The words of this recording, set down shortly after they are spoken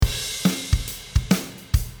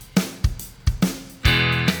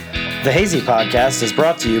The Hazy Podcast is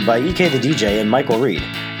brought to you by EK the DJ and Michael Reed.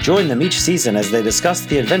 Join them each season as they discuss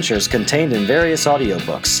the adventures contained in various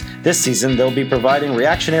audiobooks. This season, they'll be providing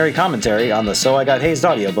reactionary commentary on the So I Got Hazed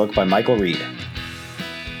audiobook by Michael Reed.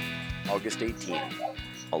 August 18th,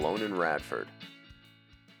 alone in Radford.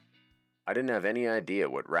 I didn't have any idea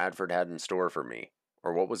what Radford had in store for me,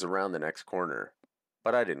 or what was around the next corner,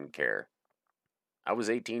 but I didn't care. I was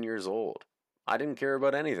 18 years old. I didn't care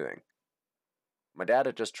about anything. My dad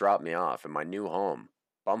had just dropped me off in my new home,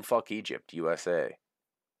 bumfuck Egypt, USA.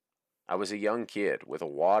 I was a young kid with a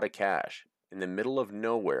wad of cash, in the middle of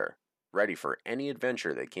nowhere, ready for any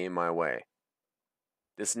adventure that came my way.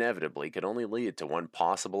 This inevitably could only lead to one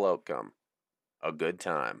possible outcome: a good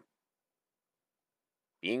time.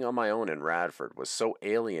 Being on my own in Radford was so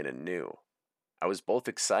alien and new. I was both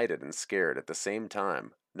excited and scared at the same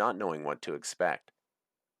time, not knowing what to expect.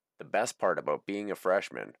 The best part about being a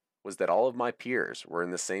freshman was that all of my peers were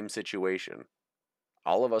in the same situation.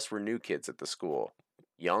 All of us were new kids at the school,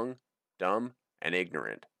 young, dumb, and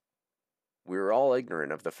ignorant. We were all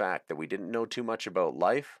ignorant of the fact that we didn't know too much about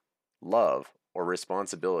life, love, or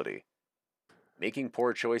responsibility. Making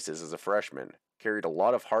poor choices as a freshman carried a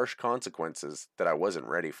lot of harsh consequences that I wasn't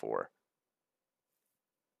ready for.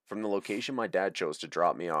 From the location my dad chose to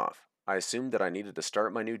drop me off, I assumed that I needed to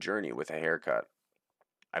start my new journey with a haircut.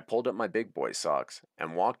 I pulled up my big boy socks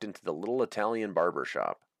and walked into the little Italian barber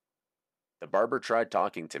shop. The barber tried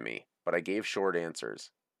talking to me, but I gave short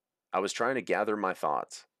answers. I was trying to gather my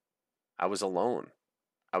thoughts. I was alone.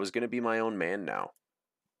 I was going to be my own man now.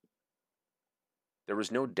 There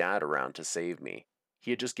was no dad around to save me.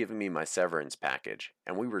 He had just given me my severance package,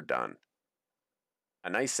 and we were done. A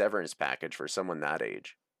nice severance package for someone that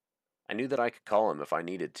age. I knew that I could call him if I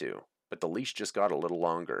needed to, but the leash just got a little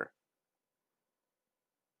longer.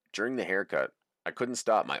 During the haircut, I couldn't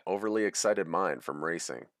stop my overly excited mind from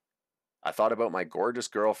racing. I thought about my gorgeous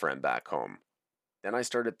girlfriend back home. Then I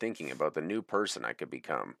started thinking about the new person I could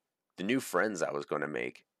become, the new friends I was going to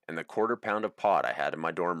make, and the quarter-pound of pot I had in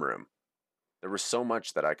my dorm room. There was so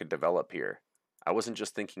much that I could develop here. I wasn't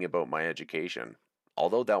just thinking about my education,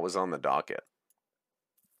 although that was on the docket.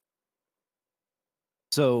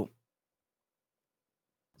 So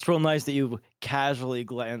it's real nice that you casually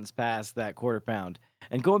glanced past that quarter pound.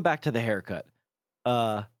 And going back to the haircut,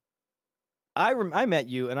 I met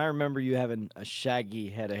you and I remember you having a shaggy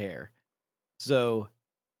head of hair. So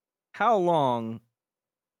how long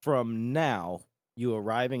from now you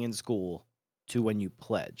arriving in school to when you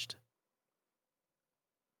pledged?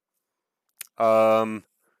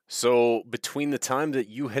 So between the time that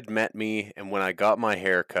you had met me and when I got my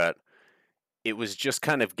haircut, it was just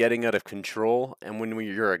kind of getting out of control. And when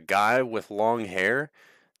you're a guy with long hair,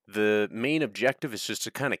 the main objective is just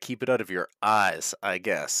to kind of keep it out of your eyes, I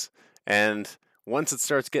guess. And once it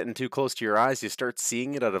starts getting too close to your eyes, you start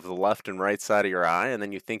seeing it out of the left and right side of your eye, and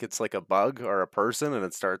then you think it's like a bug or a person, and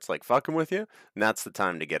it starts like fucking with you, and that's the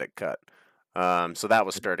time to get it cut. So that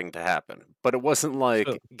was starting to happen. But it wasn't like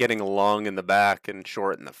So getting long in the back and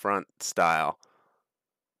short in the front style.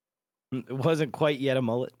 it wasn't quite yet a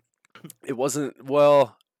mullet. It wasn't,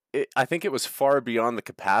 well, I think it was far beyond the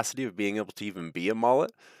capacity of being able to even be a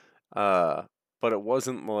mullet. Uh, but it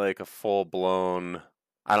wasn't like a full blown.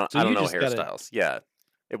 So I don't you know just got to hairstyles. Yeah,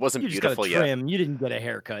 it wasn't you just got to beautiful yet. trim. You didn't get a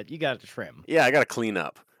haircut. You got to trim. Yeah, I gotta clean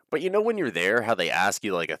up. But you know when you're there, how they ask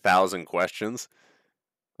you like 1,000 questions.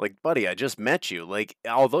 Like, buddy, I just met you. Like,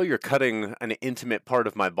 although you're cutting an intimate part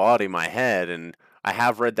of my body, my head, and I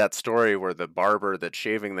have read that story where the barber that's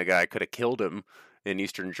shaving the guy could have killed him in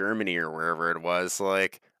Eastern Germany or wherever it was.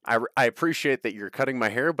 Like, I appreciate that you're cutting my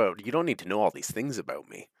hair, but you don't need to know all these things about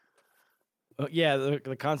me. Yeah,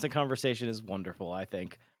 the constant conversation is wonderful, I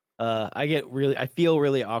think. I feel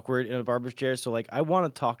really awkward in a barber's chair, so like I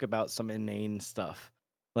want to talk about some inane stuff.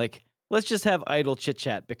 Like, let's just have idle chit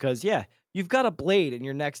chat because yeah, you've got a blade and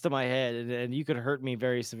you're next to my head and you could hurt me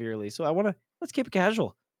very severely. So let's keep it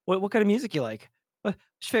casual. What kind of music you like? What's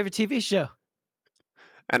your favorite TV show?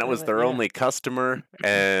 And it was their Yeah. only customer,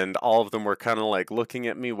 and all of them were kind of like looking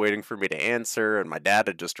at me, waiting for me to answer, and my dad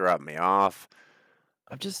had just dropped me off.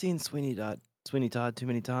 I've just seen Sweeney Todd too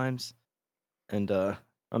many times, and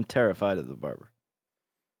I'm terrified of the barber.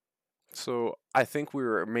 So I think we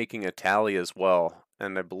were making a tally as well,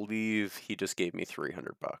 and I believe he just gave me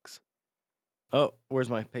 $300. Oh, where's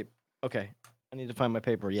my paper? Okay, I need to find my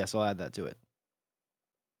paper. Yes, I'll add that to it.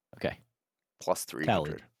 Okay, Plus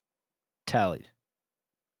 300. tallied.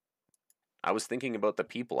 I was thinking about the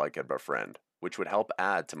people I could befriend, which would help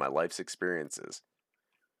add to my life's experiences.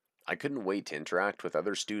 I couldn't wait to interact with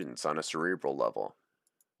other students on a cerebral level,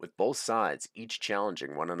 with both sides each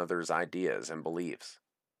challenging one another's ideas and beliefs.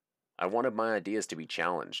 I wanted my ideas to be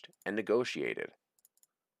challenged and negotiated.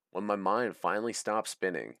 When my mind finally stopped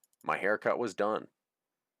spinning, my haircut was done.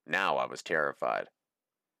 Now I was terrified.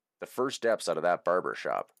 The first steps out of that barber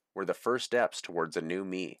shop were the first steps towards a new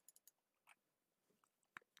me.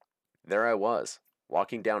 There I was,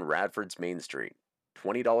 walking down Radford's Main Street,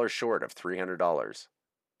 $20 short of $300.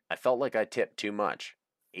 I felt like I tipped too much,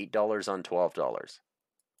 $8 on $12.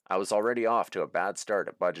 I was already off to a bad start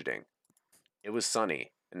at budgeting. It was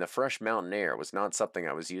sunny, and the fresh mountain air was not something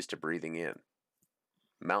I was used to breathing in.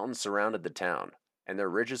 Mountains surrounded the town, and their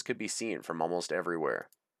ridges could be seen from almost everywhere.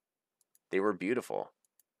 They were beautiful.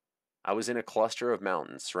 I was in a cluster of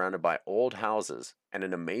mountains surrounded by old houses and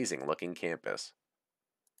an amazing-looking campus.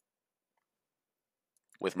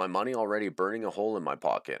 With my money already burning a hole in my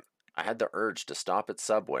pocket, I had the urge to stop at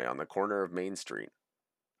Subway on the corner of Main Street.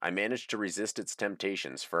 I managed to resist its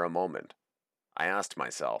temptations for a moment. I asked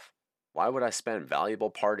myself, why would I spend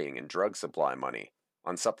valuable partying and drug supply money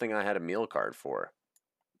on something I had a meal card for?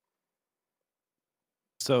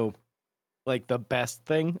 So, like, the best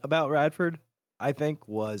thing about Radford, I think,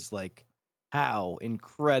 was like how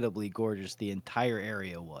incredibly gorgeous the entire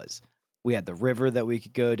area was. We had the river that we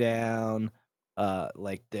could go down.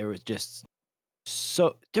 Like there was just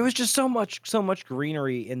so much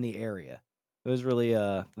greenery in the area. It was really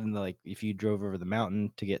and like if you drove over the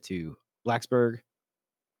mountain to get to Blacksburg,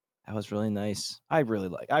 that was really nice. I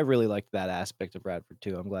really liked that aspect of Radford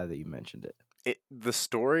too. I'm glad that you mentioned it. The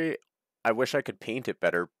story, I wish I could paint it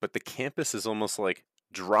better, but the campus is almost like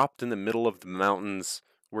dropped in the middle of the mountains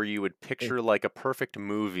where you would picture like a perfect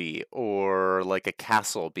movie or like a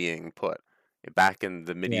castle being put back in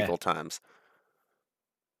the medieval times.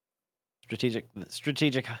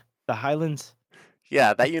 Strategic, the Highlands.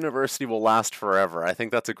 Yeah, that university will last forever. I think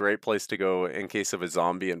that's a great place to go in case of a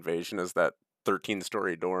zombie invasion, is that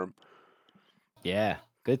 13-story dorm. Yeah,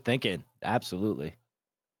 good thinking. Absolutely.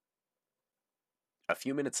 A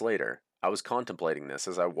few minutes later, I was contemplating this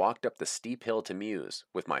as I walked up the steep hill to Muse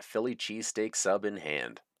with my Philly cheesesteak sub in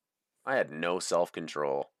hand. I had no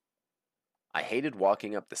self-control. I hated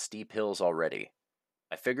walking up the steep hills already.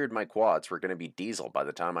 I figured my quads were going to be diesel by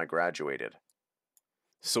the time I graduated.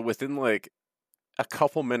 So within like a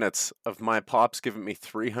couple minutes of my pops giving me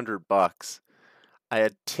 $300, I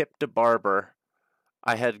had tipped a barber,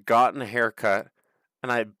 I had gotten a haircut,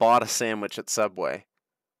 and I had bought a sandwich at Subway.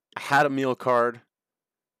 I had a meal card.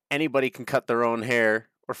 Anybody can cut their own hair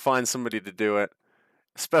or find somebody to do it,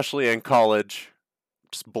 especially in college.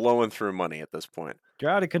 Just blowing through money at this point.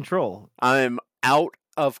 You're out of control. I'm out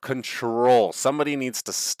of control. Somebody needs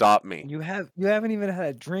to stop me. You haven't even had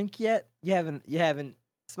a drink yet. You haven't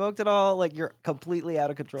smoked at all. Like you're completely out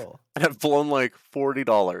of control. And I've blown like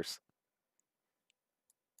 $40.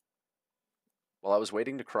 While I was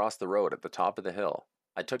waiting to cross the road at the top of the hill,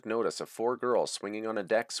 I took notice of 4 girls swinging on a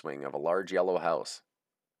deck swing of a large yellow house.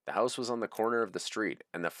 The house was on the corner of the street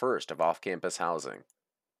and the first of off-campus housing.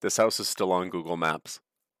 This house is still on Google Maps.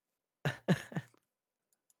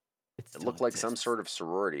 It looked like some sort of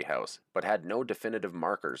sorority house, but had no definitive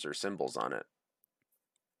markers or symbols on it.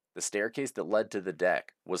 The staircase that led to the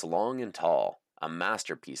deck was long and tall, a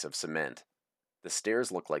masterpiece of cement. The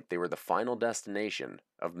stairs looked like they were the final destination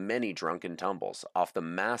of many drunken tumbles off the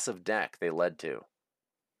massive deck they led to.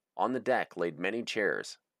 On the deck laid many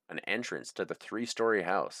chairs, an entrance to the 3-story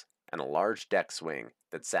house, and a large deck swing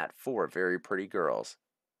that sat 4 very pretty girls.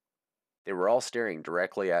 They were all staring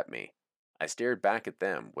directly at me. I stared back at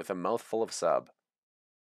them with a mouthful of sub.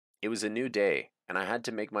 It was a new day, and I had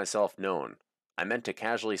to make myself known. I meant to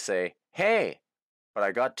casually say, "Hey!" but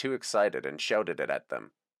I got too excited and shouted it at them.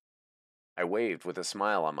 I waved with a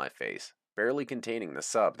smile on my face, barely containing the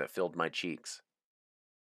sub that filled my cheeks.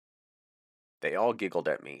 They all giggled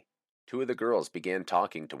at me. 2 of the girls began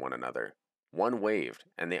talking to one another. One waved,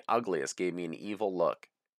 and the ugliest gave me an evil look.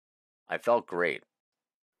 I felt great.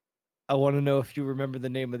 I want to know if you remember the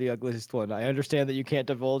name of the ugliest one. I understand that you can't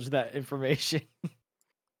divulge that information.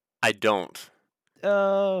 I don't.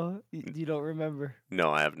 Oh, you don't remember?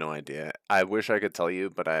 No, I have no idea. I wish I could tell you,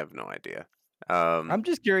 but I have no idea. I'm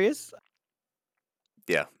just curious.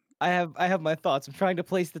 Yeah. I have my thoughts. I'm trying to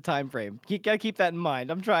place the time frame. Gotta keep that in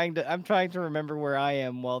mind. I'm trying to remember where I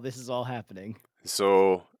am while this is all happening.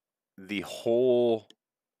 So the whole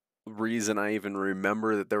reason I even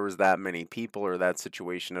remember that there was that many people or that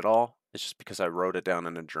situation at all is just because I wrote it down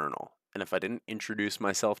in a journal. And if I didn't introduce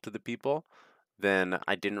myself to the people, then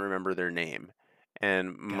I didn't remember their name.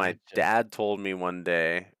 And my dad told me one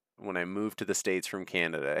day when I moved to the States from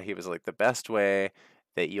Canada, he was like, the best way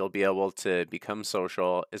that you'll be able to become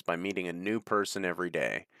social is by meeting a new person every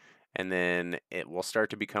day. and then it will start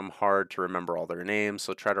to become hard to remember all their names.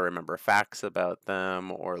 So try to remember facts about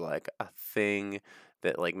them, or like a thing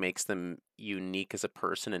that like makes them unique as a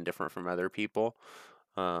person and different from other people.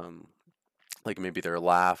 Um, like maybe their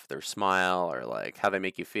laugh, their smile, or like how they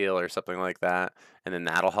make you feel, or something like that. And then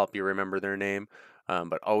that'll help you remember their name.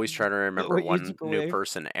 But always try to remember What you one took new away?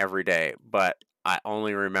 person every day. But I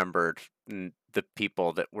only remembered the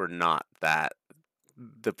people that were not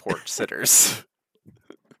the porch sitters.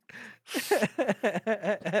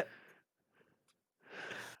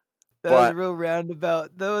 That was a But real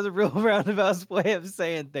roundabout. That was a real roundabout way of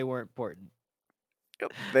saying they weren't important.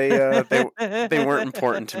 they weren't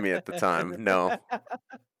important to me at the time. No,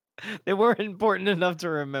 They weren't important enough to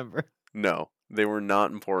remember. no, they were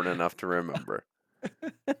not important enough to remember.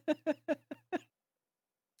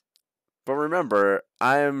 But remember,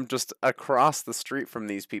 I am just across the street from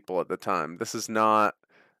these people at the time. This is not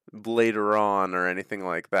later on or anything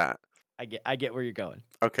like that. I get where you're going.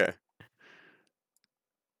 Okay.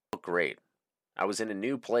 Great. I was in a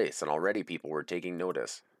new place and already people were taking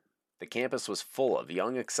notice. The campus was full of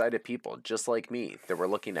young, excited people just like me that were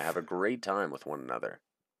looking to have a great time with one another.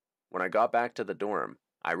 When I got back to the dorm,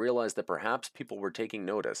 I realized that perhaps people were taking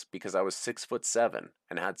notice because I was 6'7"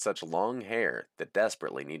 and had such long hair that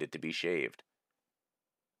desperately needed to be shaved.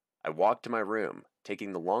 I walked to my room,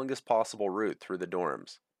 taking the longest possible route through the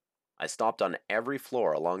dorms. I stopped on every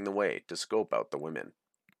floor along the way to scope out the women.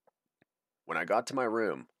 When I got to my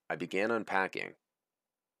room, I began unpacking.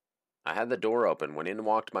 I had the door open when in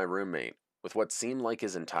walked my roommate, with what seemed like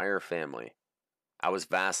his entire family. I was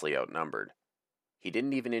vastly outnumbered. He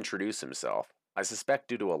didn't even introduce himself, I suspect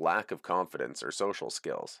due to a lack of confidence or social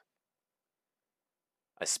skills.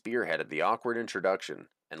 I spearheaded the awkward introduction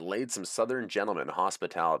and laid some southern gentleman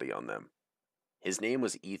hospitality on them. His name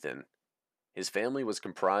was Ethan. His family was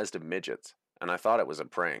comprised of midgets, and I thought it was a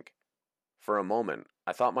prank. For a moment,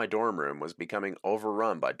 I thought my dorm room was becoming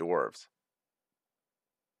overrun by dwarves.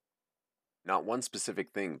 Not one specific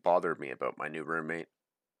thing bothered me about my new roommate.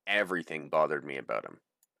 Everything bothered me about him.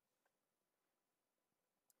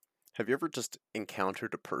 Have you ever just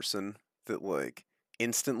encountered a person that, like,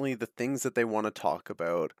 instantly the things that they want to talk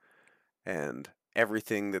about and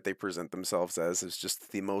everything that they present themselves as is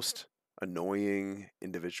just the most annoying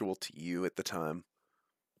individual to you at the time?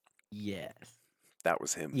 Yes. That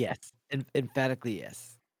was him. Yes. Emphatically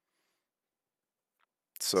yes.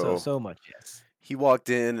 So So much yes. he walked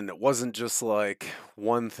in and it wasn't just like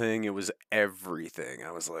one thing, it was everything.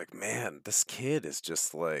 I was like, man, this kid is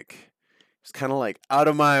just like, it's kind of like out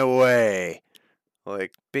of my way,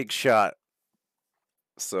 like big shot.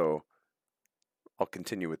 So I'll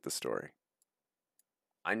continue with the story.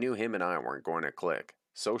 I knew him and I weren't going to click,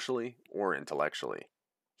 socially or intellectually.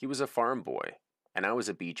 He was a farm boy, and I was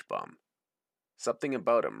a beach bum. Something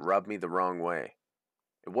about him rubbed me the wrong way.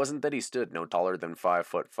 It wasn't that he stood no taller than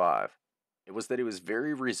 5'5". It was that he was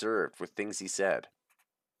very reserved with things he said.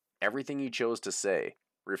 Everything he chose to say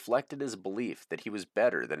reflected his belief that he was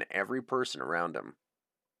better than every person around him.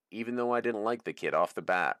 Even though I didn't like the kid off the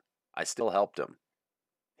bat, I still helped him.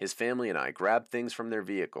 His family and I grabbed things from their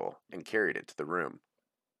vehicle and carried it to the room.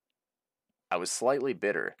 I was slightly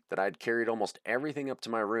bitter that I'd carried almost everything up to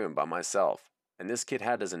my room by myself, and this kid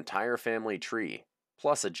had his entire family tree,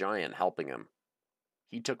 plus a giant helping him.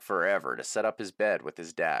 He took forever to set up his bed with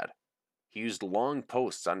his dad. He used long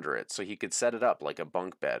posts under it so he could set it up like a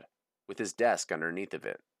bunk bed, with his desk underneath of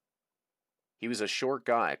it. He was a short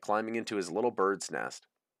guy climbing into his little bird's nest.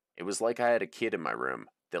 It was like I had a kid in my room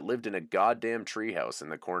that lived in a goddamn treehouse in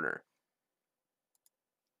the corner.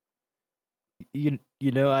 You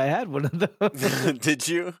know I had one of those. Did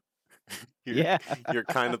you? Yeah. You're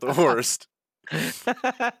kind of the worst.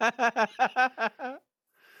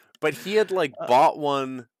 But he had like bought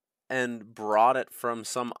one and brought it from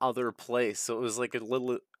some other place. So it was like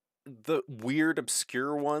the weird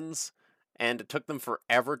obscure ones, and it took them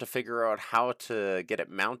forever to figure out how to get it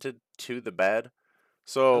mounted to the bed.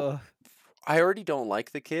 So I already don't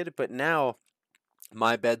like the kid, but now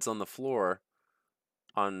my bed's on the floor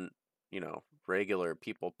on, regular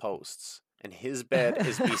people posts, and his bed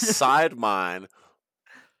is beside mine,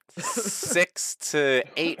 6 to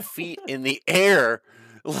 8 feet in the air,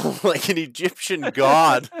 like an Egyptian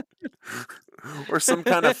god or some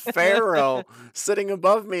kind of pharaoh sitting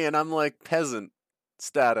above me, and I'm like peasant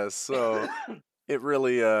status. So it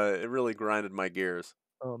really grinded my gears.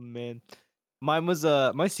 Oh man. Mine was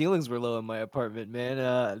my ceilings were low in my apartment, man.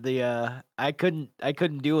 I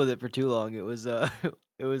couldn't deal with it for too long. It was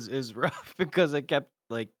it was rough because I kept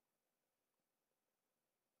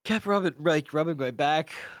rubbing my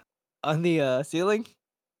back on the ceiling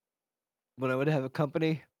when I would have a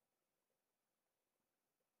company.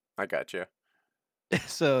 I got you.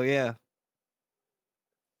 So yeah.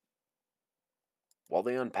 While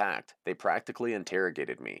they unpacked, they practically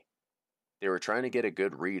interrogated me. They were trying to get a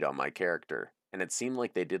good read on my character, and it seemed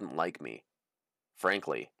like they didn't like me.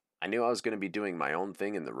 Frankly, I knew I was going to be doing my own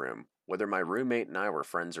thing in the room, whether my roommate and I were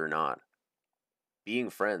friends or not. Being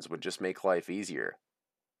friends would just make life easier.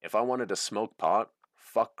 If I wanted to smoke pot,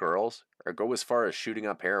 fuck girls, or go as far as shooting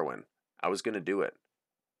up heroin, I was going to do it.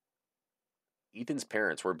 Ethan's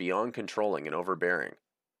parents were beyond controlling and overbearing.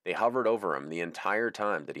 They hovered over him the entire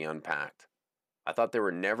time that he unpacked. I thought they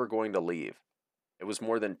were never going to leave. It was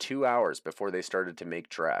more than 2 hours before they started to make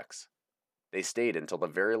tracks. They stayed until the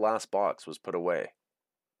very last box was put away.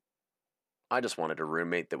 I just wanted a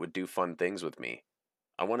roommate that would do fun things with me.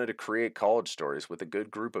 I wanted to create college stories with a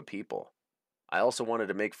good group of people. I also wanted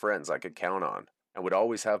to make friends I could count on and would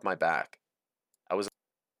always have my back.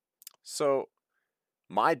 So,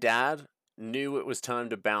 my dad knew it was time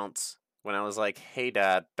to bounce when I was like, hey,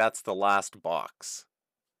 Dad, that's the last box.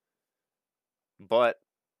 But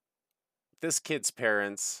this kid's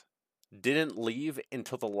parents didn't leave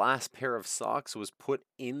until the last pair of socks was put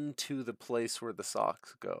into the place where the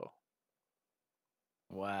socks go.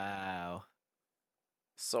 Wow.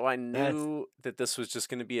 So I knew that this was just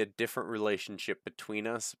going to be a different relationship between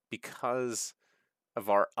us because of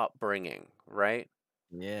our upbringing, right?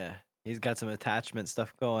 Yeah. He's got some attachment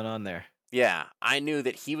stuff going on there. Yeah, I knew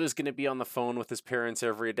that he was going to be on the phone with his parents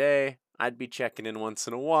every day. I'd be checking in once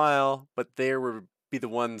in a while, but they would be the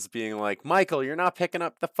ones being like, Michael, you're not picking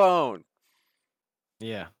up the phone.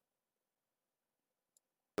 Yeah.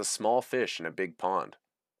 A small fish in a big pond.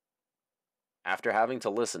 After having to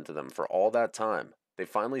listen to them for all that time, they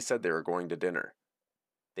finally said they were going to dinner.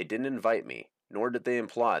 They didn't invite me, nor did they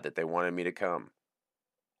imply that they wanted me to come.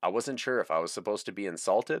 I wasn't sure if I was supposed to be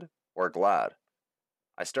insulted or glad.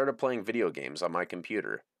 I started playing video games on my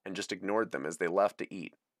computer and just ignored them as they left to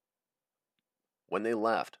eat. When they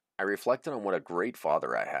left, I reflected on what a great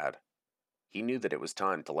father I had. He knew that it was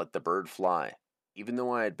time to let the bird fly, even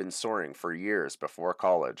though I had been soaring for years before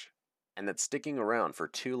college, and that sticking around for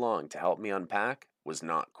too long to help me unpack was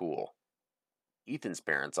not cool. Ethan's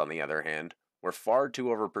parents, on the other hand, were far too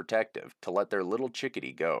overprotective to let their little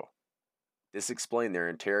chickadee go. This explained their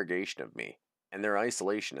interrogation of me and their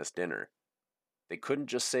isolationist dinner. They couldn't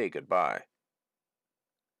just say goodbye.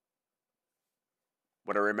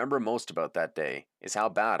 What I remember most about that day is how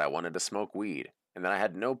bad I wanted to smoke weed and that I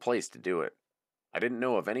had no place to do it. I didn't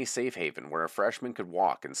know of any safe haven where a freshman could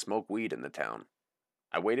walk and smoke weed in the town.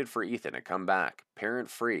 I waited for Ethan to come back,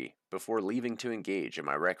 parent-free, before leaving to engage in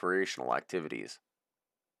my recreational activities.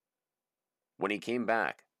 When he came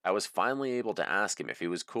back, I was finally able to ask him if he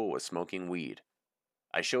was cool with smoking weed.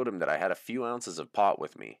 I showed him that I had a few ounces of pot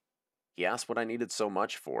with me. He asked what I needed so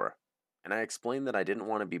much for, and I explained that I didn't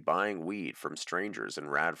want to be buying weed from strangers in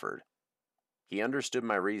Radford. He understood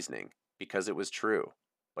my reasoning, because it was true,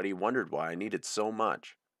 but he wondered why I needed so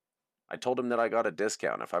much. I told him that I got a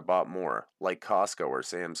discount if I bought more, like Costco or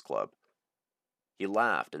Sam's Club. He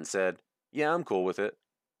laughed and said, "Yeah, I'm cool with it."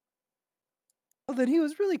 Oh, then he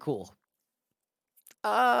was really cool.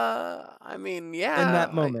 I mean, yeah. In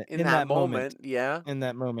that moment. In that moment, yeah. In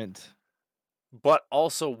that moment. But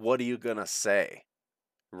also, what are you gonna say?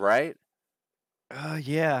 Right?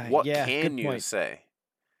 Yeah. What Yeah. can Good you point. say?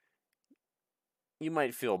 You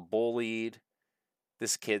might feel bullied.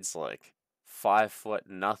 This kid's like 5 foot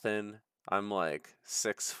nothing. I'm like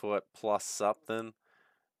 6 foot plus something.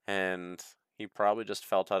 And he probably just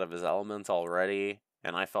felt out of his element already.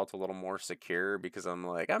 And I felt a little more secure because I'm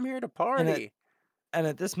like, I'm here to party. And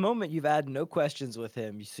at this moment, you've had no questions with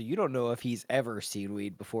him, so you don't know if he's ever seen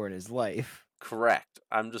weed before in his life. Correct.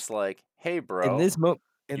 I'm just like, hey, bro. In this you moment,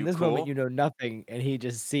 cool? you know nothing, and he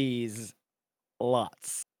just sees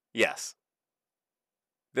lots. Yes.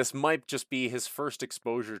 This might just be his first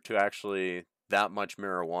exposure to actually that much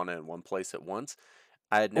marijuana in one place at once.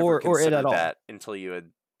 I had never Or it at considered all. that until you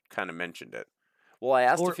had kind of mentioned it. Well, I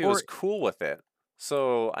asked if he was Or cool with it.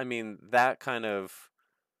 So, I mean, that kind of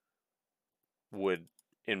would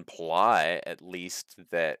imply at least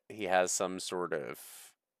that he has some sort of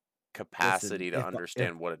capacity listen, to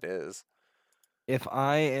understand what it is. if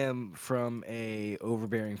I am from a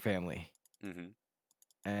overbearing family Mm-hmm.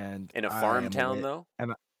 and In a I farm am town, away, though?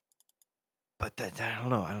 but that I don't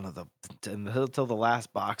know. Until the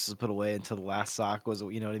last box was put away, until the last sock was,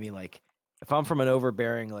 you know what I mean? Like, if I'm from an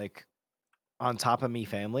overbearing, like, on top of me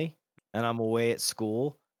family, and I'm away at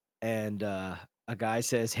school, and a guy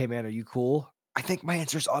says, "Hey man, are you cool?" I think my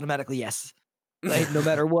answer is automatically yes. Like, no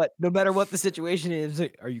matter what the situation is,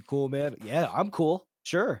 like, "Are you cool, man?" "Yeah, I'm cool.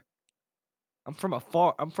 Sure." I'm from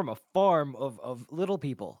a farm of little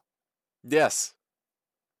people. Yes.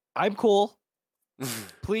 I'm cool.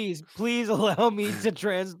 Please allow me to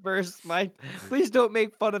transverse my. Please don't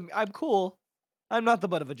make fun of me. I'm cool. I'm not the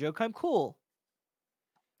butt of a joke. I'm cool.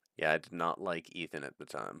 Yeah, I did not like Ethan at the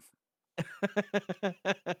time.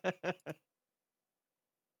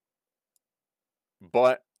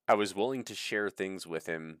 But I was willing to share things with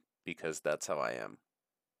him because that's how I am.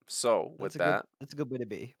 So, with that, That's a good way to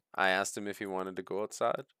be. I asked him if he wanted to go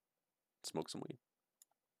outside, smoke some weed.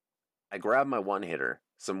 I grabbed my one hitter,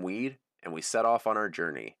 some weed, and we set off on our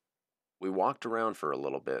journey. We walked around for a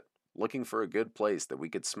little bit, looking for a good place that we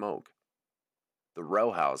could smoke. The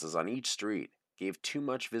row houses on each street gave too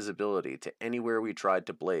much visibility to anywhere we tried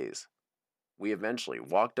to blaze. We eventually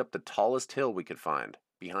walked up the tallest hill we could find,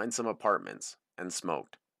 behind some apartments, and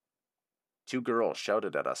smoked. 2 girls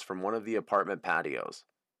shouted at us from one of the apartment patios.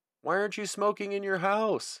 "Why aren't you smoking in your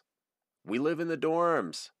house? We live in the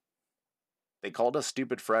dorms." They called us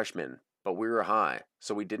stupid freshmen, but we were high,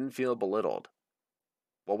 so we didn't feel belittled.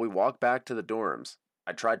 While we walked back to the dorms,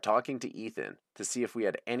 I tried talking to Ethan to see if we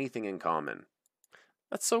had anything in common.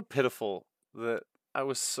 That's so pitiful that I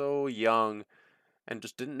was so young and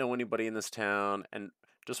just didn't know anybody in this town and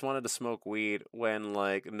just wanted to smoke weed when,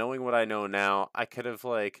 like, knowing what I know now, I could have,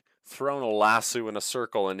 like, thrown a lasso in a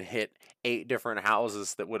circle and hit 8 different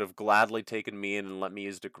houses that would have gladly taken me in and let me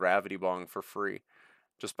use the gravity bong for free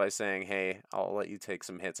just by saying, "Hey, I'll let you take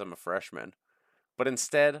some hits. I'm a freshman." But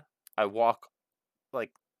instead, I walk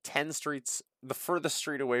like 10 streets, the furthest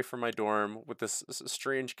street away from my dorm with this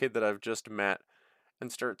strange kid that I've just met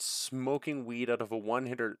and start smoking weed out of a one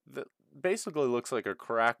hitter that basically looks like a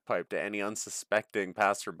crack pipe to any unsuspecting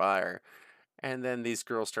passerby. And then these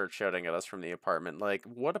girls start shouting at us from the apartment. Like,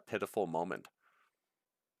 what a pitiful moment.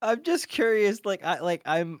 I'm just curious.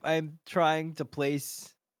 I'm trying to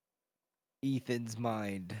place Ethan's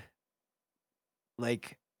mind.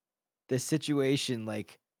 Like, the situation.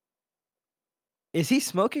 Like, is he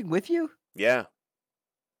smoking with you? Yeah.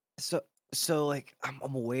 So like I'm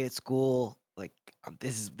away at school. Like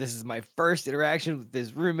this is my first interaction with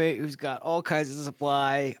this roommate who's got all kinds of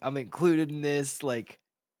supply. I'm included in this. Like,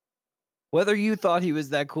 whether you thought he was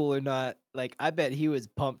that cool or not, like I bet he was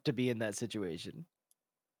pumped to be in that situation.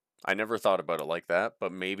 I never thought about it like that,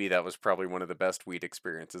 but maybe that was probably one of the best weed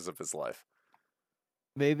experiences of his life.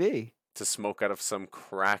 Maybe. To smoke out of some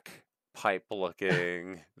crack pipe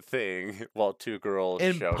looking thing while 2 girls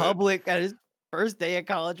In shouted. public at his first day at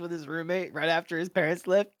college with his roommate right after his parents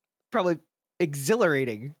left. Probably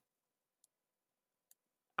exhilarating.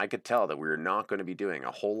 I could tell that we were not going to be doing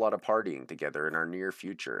a whole lot of partying together in our near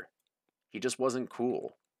future. He just wasn't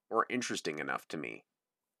cool or interesting enough to me.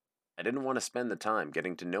 I didn't want to spend the time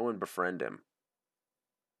getting to know and befriend him.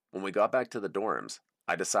 When we got back to the dorms,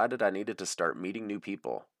 I decided I needed to start meeting new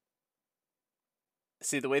people.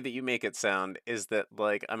 See, the way that you make it sound is that,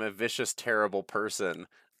 like, I'm a vicious, terrible person.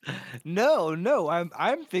 No,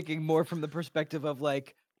 I'm thinking more from the perspective of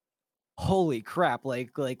like, holy crap,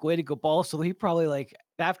 like way to go ball. So he probably like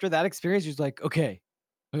after that experience, he's like, okay,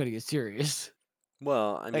 I'm gonna get serious.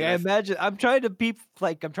 Well, I mean, Like I imagine I'm trying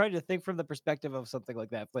to think from the perspective of something like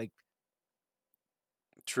that. Like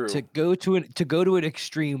true. to go to an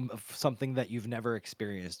extreme of something that you've never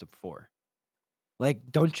experienced before. Like,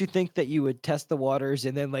 don't you think that you would test the waters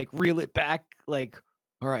and then like reel it back? Like,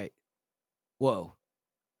 all right, whoa.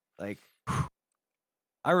 Like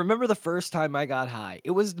I remember the first time I got high.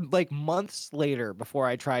 It was like months later before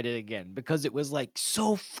I tried it again because it was like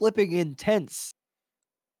so flipping intense.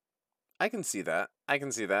 I can see that. So I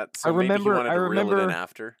maybe he remember- wanted I to reel it in remember-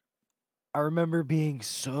 after. I remember being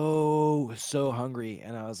so hungry,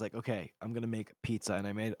 and I was like, okay, I'm gonna make pizza, and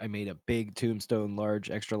I made a big Tombstone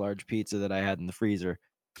extra large pizza that I had in the freezer,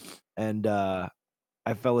 and I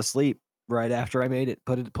fell asleep right after I made it.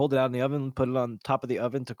 Pulled it out in the oven, put it on top of the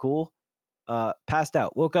oven to cool. Passed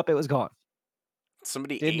out. Woke up, it was gone.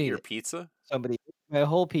 Somebody Didn't ate eat your it. pizza? Somebody ate my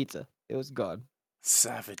whole pizza. It was gone.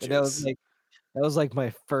 Savages. And that was like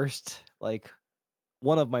my first, like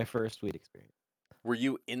one of my first weed experience. Were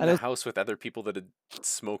you in And the it was- house with other people that had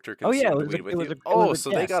smoked or Oh, consumed yeah, it the was weed a- with it was you? a- it Oh, was a so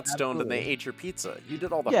they guest, got stoned and they absolutely. ate your pizza. You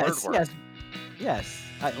did all the hard work. Yes.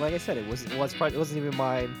 Like I said, it wasn't even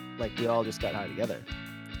mine. Like we all just got high together.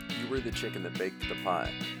 You were the chicken that baked the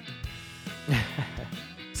pie.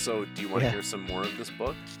 So, do you want to Yeah. hear some more of this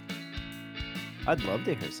book? I'd love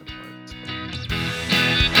to hear some more of this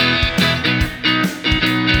book.